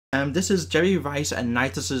This is Jerry Rice and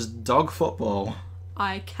Nitus's dog football.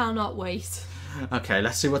 I cannot wait. Okay,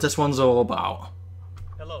 let's see what this one's all about.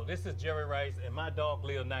 Hello, this is Jerry Rice and my dog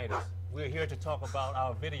Nitus. We're here to talk about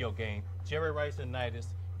our video game, Jerry Rice and Nitus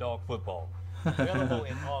Dog Football. Available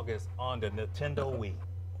in August on the Nintendo Wii.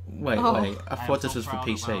 Wait, I thought this was for PC.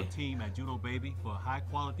 I am so proud of our team at Judobaby for high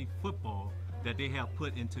quality football that they have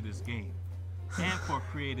put into this game, and for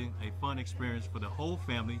creating a fun experience for the whole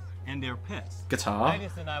family and their pets. Guitar?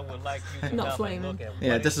 Nitus and I would like you to Not flaming. look at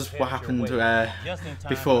Yeah, this is what happened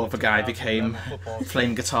before the guy became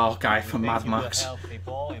flame guitar guy from Mad Max. Have a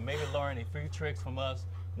ball and maybe learn a few tricks from us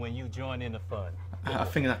when you join in the fun. I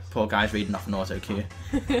think that poor guy's reading off an auto cue.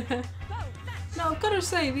 No, I've got to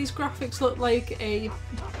say, these graphics look like a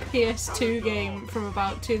PS2 game from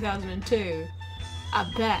about 2002, at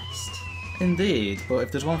best. Indeed, but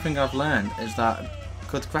if there's one thing I've learned is that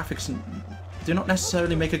good graphics do not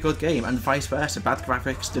necessarily make a good game, and vice versa, bad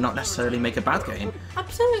graphics do not necessarily make a bad game.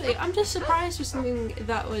 Absolutely, I'm just surprised with something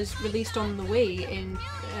that was released on the Wii in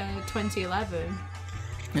 2011.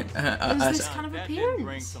 There's this kind of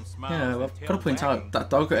appearance. Yeah, well, I've got to point out that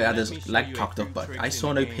dog had his leg cocked up, but I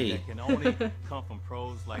saw no pee.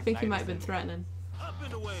 I think he might have been threatening.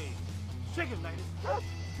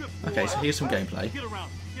 Okay, so here's some gameplay.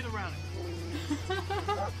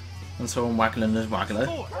 And someone waggling his waggler.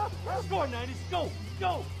 Score, Nitus, go,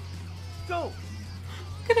 go, go.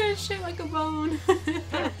 Look at her shit like a bone.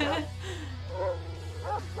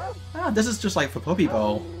 This is just like for Puppy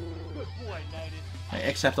Bowl, Good boy, Nitus.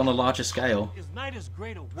 except on a larger scale. Is Nitus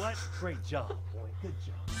great or what? Great job, boy. Good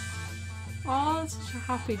job. Oh, that's such a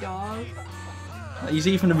happy dog. He's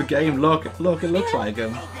even in the game. Look, it looks like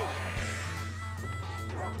him.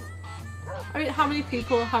 I mean, how many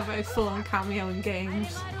people have a full-on cameo in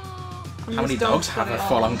games? And How many this dogs dog's have got a it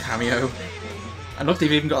full-on all. cameo? And look,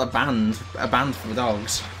 they've even got a band for the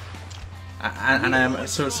dogs. And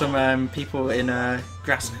so some people in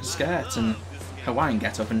grass skirts and Hawaiian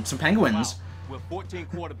get-up, and some penguins. With 14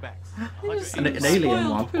 quarterbacks. And an alien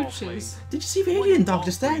one. Spoiled pooches. Did you see the alien dog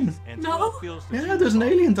just then? No. Yeah, there's an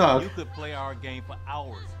alien dog. You could play our game for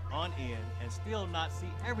hours on end and still not see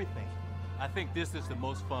everything. I think this is the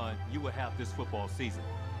most fun you will have this football season.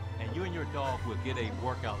 And you and your dog will get a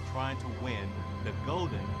workout trying to win the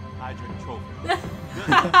Golden Hydrant Trophy. Good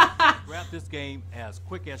luck. Grab this game as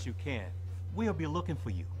quick as you can. We'll be looking for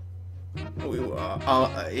you.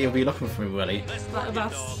 He'll be looking for me, Willie.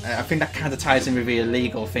 That's I think that kind of ties in with the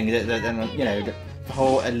illegal thing, you know, the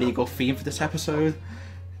whole illegal theme for this episode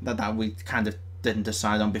that we kind of didn't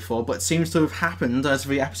decide on before, but it seems to have happened as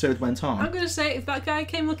the episode went on. I'm gonna say, if that guy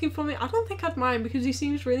came looking for me, I don't think I'd mind, because he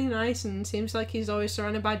seems really nice and seems like he's always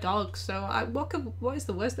surrounded by dogs. So what is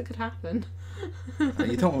the worst that could happen?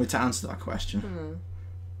 You don't want me to answer that question.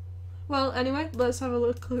 Well, anyway, let's have a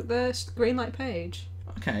look at the Greenlight page.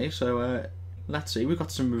 Okay, so let's see. We've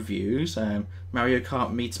got some reviews. Mario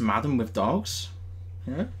Kart meets Madden with dogs.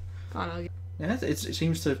 Yeah, yeah. It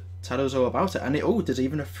seems to tell us all about it, and there's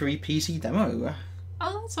even a free PC demo.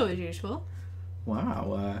 Oh, that's always useful.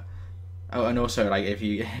 Wow. And also, like, if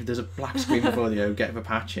there's a black screen before you get the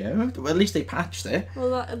patch here. Well, at least they patched it.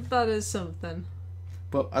 Well, that is something.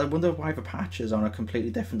 But I wonder why the patch is on a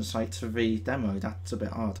completely different site to the demo. That's a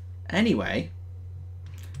bit odd. Anyway,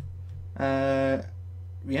 yeah,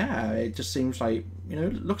 it just seems like,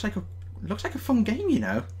 looks like a fun game,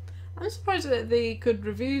 I'm surprised at the good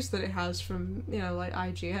reviews that it has from, like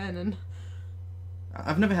IGN and.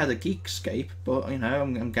 I've never had a Geekscape, but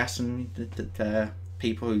I'm guessing that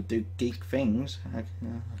people who do geek things.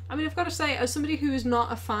 I mean, I've got to say, as somebody who is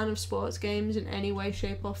not a fan of sports games in any way,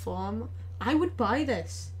 shape, or form, I would buy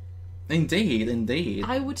this. Indeed.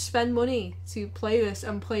 I would spend money to play this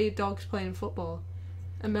and play dogs playing football,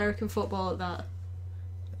 American football at that.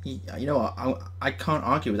 You know what? I can't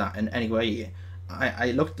argue with that in any way.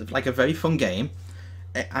 I looked like a very fun game,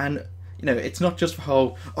 and it's not just the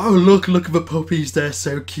whole, look at the puppies, they're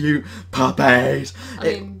so cute, puppies. I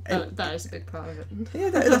mean, that is a big part of it. Yeah,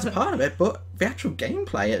 that's a part of it, but the actual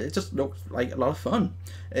gameplay, it just looked like a lot of fun.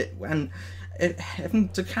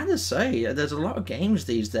 To kind of say, there's a lot of games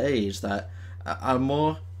these days that are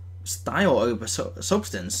more style over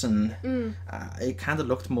substance, and it kind of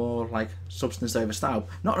looked more like substance over style.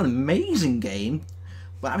 Not an amazing game,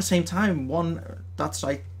 but at the same time, one that's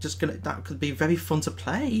like that could be very fun to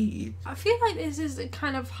play. I feel like this is a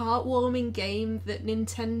kind of heartwarming game that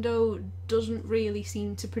Nintendo doesn't really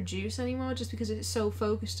seem to produce anymore, just because it's so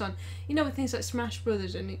focused on, with things like Smash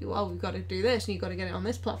Brothers, and we've got to do this, and you've got to get it on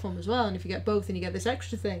this platform as well, and if you get both, then you get this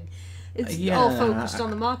extra thing. It's all focused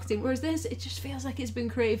on the marketing, whereas this, it just feels like it's been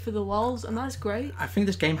created for the walls, and that's great. I think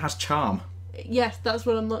this game has charm. Yes, that's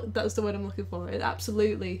the word I'm looking for. It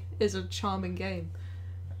absolutely is a charming game.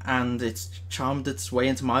 And it's charmed its way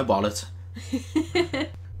into my wallet.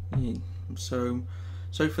 Yeah, so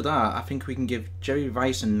for that, I think we can give Jerry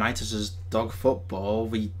Rice and Nitus's Dog Football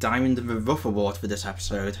the Diamond in the Rough Award for this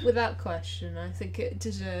episode. Without question, I think it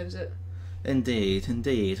deserves it. Indeed,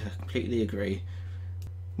 I completely agree.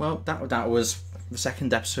 Well, that was the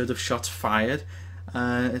second episode of Shots Fired.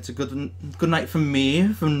 It's a good night from me,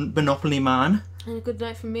 from Monopoly Man. And a good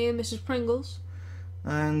night from me and Mrs. Pringles.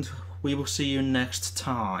 And we will see you next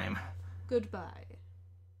time. Goodbye.